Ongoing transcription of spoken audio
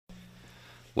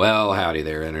Well, howdy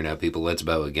there, Internet people. It's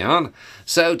Bo again.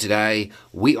 So, today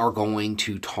we are going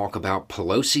to talk about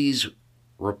Pelosi's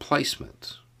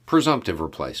replacement, presumptive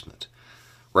replacement.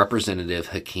 Representative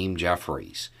Hakeem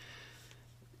Jeffries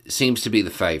seems to be the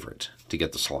favorite to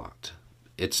get the slot.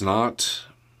 It's not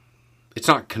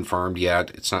confirmed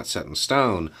yet, it's not set in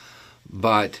stone,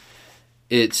 but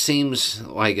it seems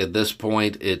like at this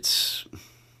point it's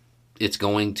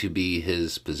going to be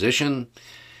his position.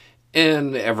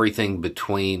 And everything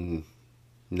between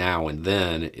now and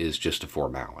then is just a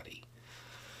formality.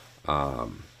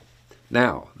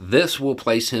 Now, this will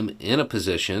place him in a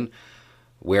position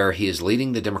where he is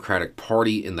leading the Democratic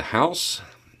Party in the House,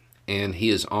 and he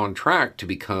is on track to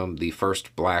become the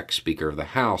first black Speaker of the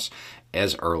House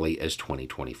as early as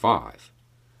 2025.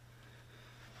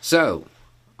 So,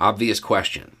 obvious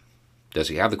question. Does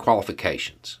he have the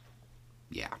qualifications?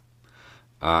 Yeah.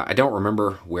 I don't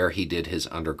remember where he did his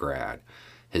undergrad.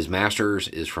 His master's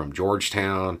is from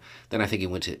Georgetown. Then I think he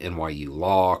went to NYU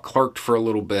Law, clerked for a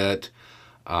little bit,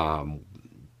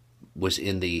 was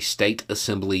in the State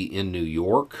Assembly in New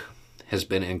York, has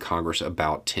been in Congress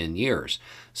about 10 years.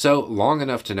 So long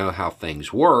enough to know how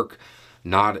things work,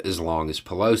 not as long as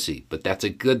Pelosi, but that's a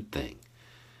good thing.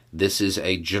 This is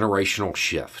a generational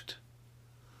shift.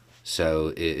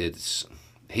 So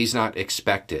he's not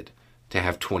expected to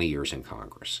have 20 years in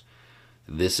Congress.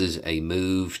 This is a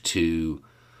move to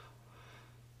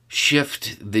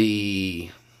shift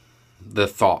the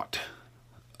thought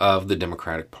of the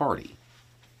Democratic Party.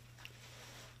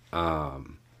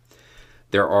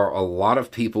 There are a lot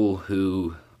of people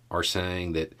who are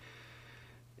saying that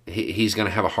he's going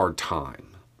to have a hard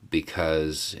time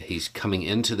because he's coming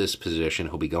into this position,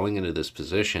 he'll be going into this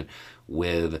position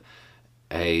with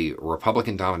a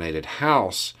Republican-dominated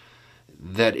House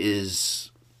that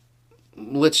is,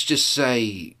 let's just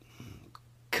say,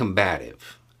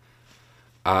 combative.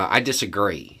 I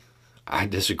disagree. I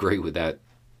disagree with that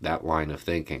line of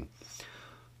thinking.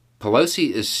 Pelosi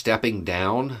is stepping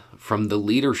down from the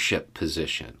leadership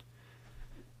position.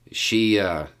 She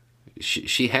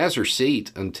has her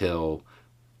seat until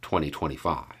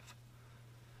 2025.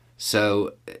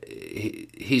 So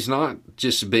he's not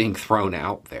just being thrown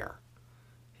out there.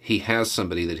 He has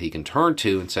somebody that he can turn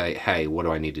to and say, hey, what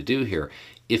do I need to do here,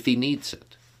 if he needs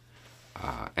it.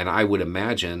 And I would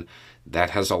imagine that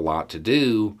has a lot to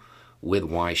do with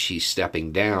why she's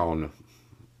stepping down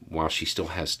while she still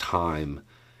has time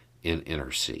in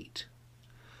her seat.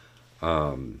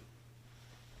 So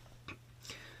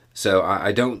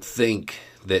I don't think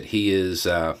that he is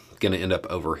going to end up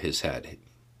over his head.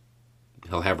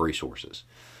 He'll have resources.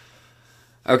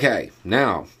 Okay,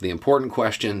 now, the important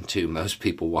question to most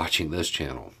people watching this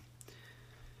channel.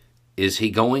 Is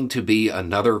he going to be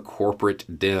another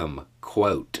corporate Dem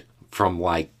quote from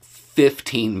like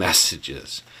 15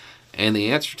 messages? And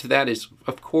the answer to that is,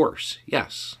 of course,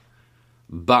 yes.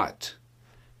 But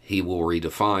he will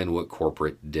redefine what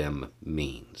corporate Dem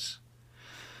means.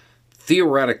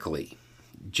 Theoretically,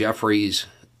 Jeffries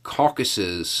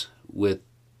caucuses with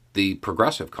the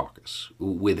Progressive Caucus,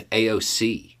 with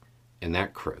AOC, in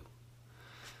that crew.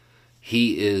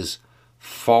 He is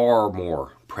far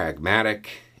more pragmatic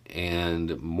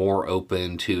and more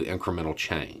open to incremental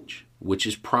change, which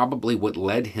is probably what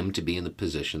led him to be in the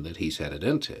position that he's headed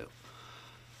into.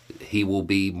 He will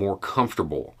be more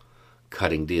comfortable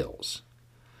cutting deals.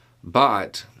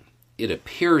 But it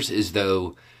appears as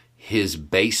though his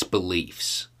base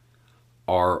beliefs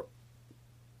are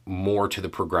more to the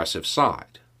progressive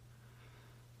side.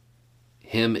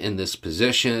 Him in this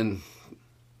position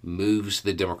moves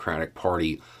the Democratic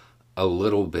Party a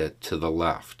little bit to the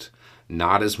left.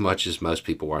 Not as much as most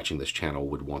people watching this channel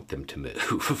would want them to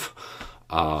move.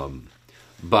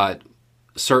 But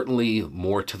certainly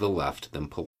more to the left than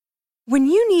political. When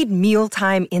you need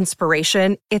mealtime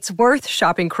inspiration, it's worth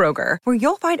shopping Kroger, where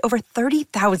you'll find over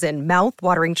 30,000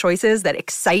 mouth-watering choices that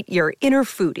excite your inner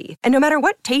foodie. And no matter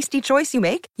what tasty choice you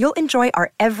make, you'll enjoy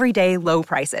our everyday low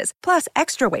prices, plus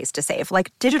extra ways to save,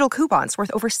 like digital coupons worth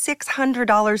over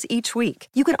 $600 each week.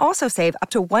 You can also save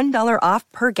up to $1 off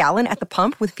per gallon at the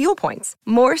pump with fuel points.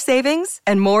 More savings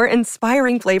and more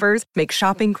inspiring flavors make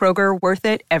shopping Kroger worth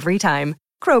it every time.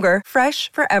 Kroger,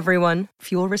 fresh for everyone.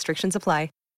 Fuel restrictions apply.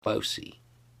 Pelosi.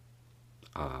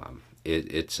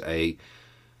 It's a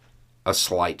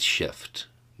slight shift,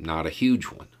 not a huge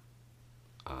one.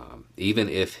 Even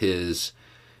if his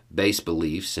base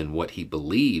beliefs and what he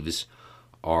believes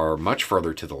are much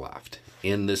further to the left.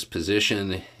 In this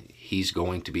position, he's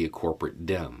going to be a corporate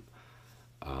Dem.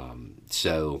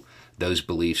 So those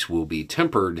beliefs will be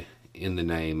tempered in the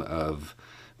name of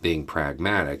being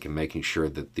pragmatic and making sure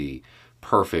that the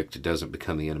perfect doesn't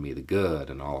become the enemy of the good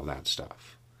and all of that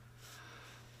stuff.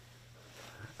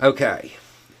 Okay,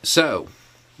 so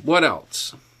what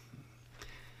else?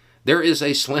 There is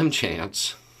a slim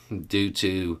chance, due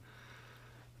to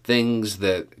things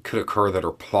that could occur that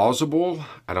are plausible,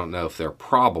 I don't know if they're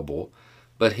probable,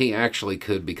 but he actually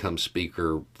could become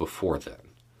Speaker before then.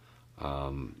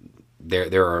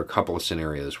 There are a couple of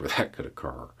scenarios where that could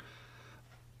occur.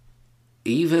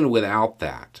 Even without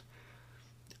that,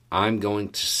 I'm going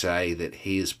to say that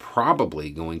he is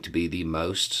probably going to be the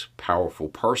most powerful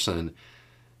person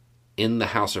in the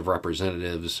House of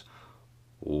Representatives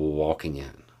walking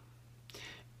in.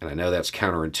 And I know that's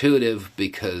counterintuitive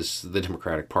because the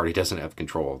Democratic Party doesn't have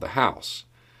control of the House.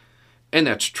 And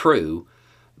that's true,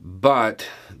 but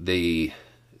the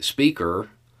Speaker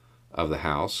of the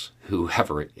House,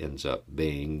 whoever it ends up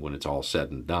being when it's all said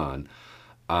and done,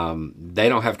 they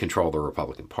don't have control of the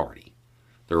Republican Party.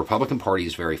 The Republican Party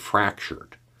is very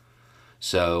fractured.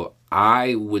 So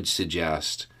I would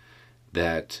suggest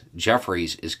that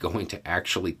Jeffries is going to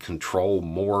actually control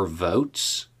more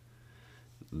votes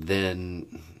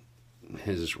than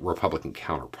his Republican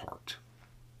counterpart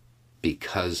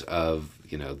because of,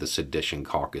 the Sedition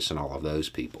Caucus and all of those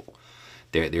people.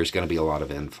 There's going to be a lot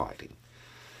of infighting.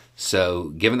 So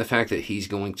given the fact that he's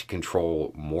going to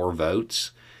control more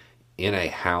votes in a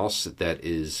House that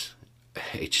is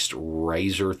a just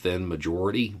razor-thin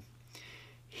majority,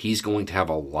 he's going to have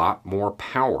a lot more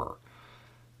power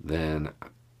than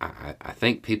I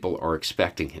think people are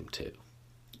expecting him to.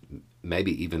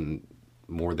 Maybe even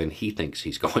more than he thinks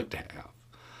he's going to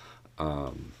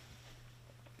have.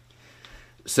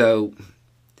 So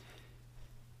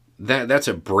that's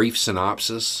a brief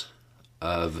synopsis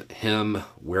of him,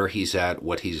 where he's at,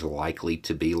 what he's likely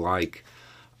to be like.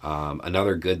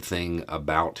 Another good thing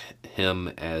about him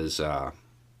as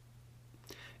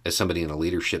somebody in a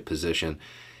leadership position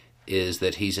is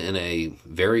that he's in a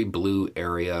very blue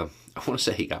area. I want to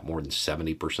say he got more than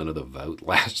 70% of the vote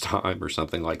last time or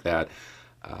something like that,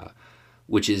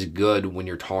 which is good when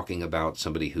you're talking about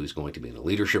somebody who's going to be in a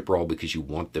leadership role because you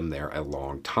want them there a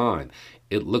long time.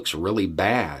 It looks really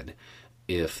bad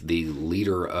if the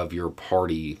leader of your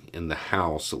party in the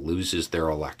House loses their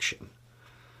election.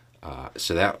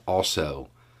 So that also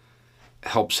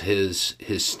helps his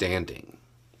standing,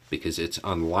 because it's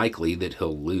unlikely that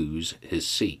he'll lose his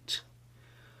seat.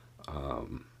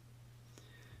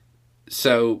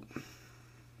 So,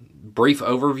 brief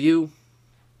overview,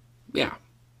 yeah,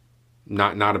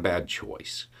 not a bad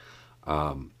choice.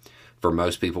 For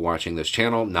most people watching this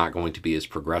channel, not going to be as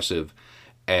progressive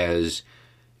as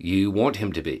you want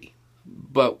him to be,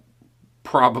 but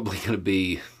probably going to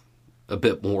be a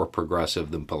bit more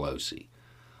progressive than Pelosi.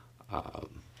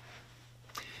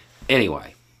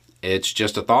 Anyway, it's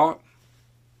just a thought.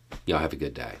 Y'all have a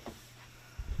good day.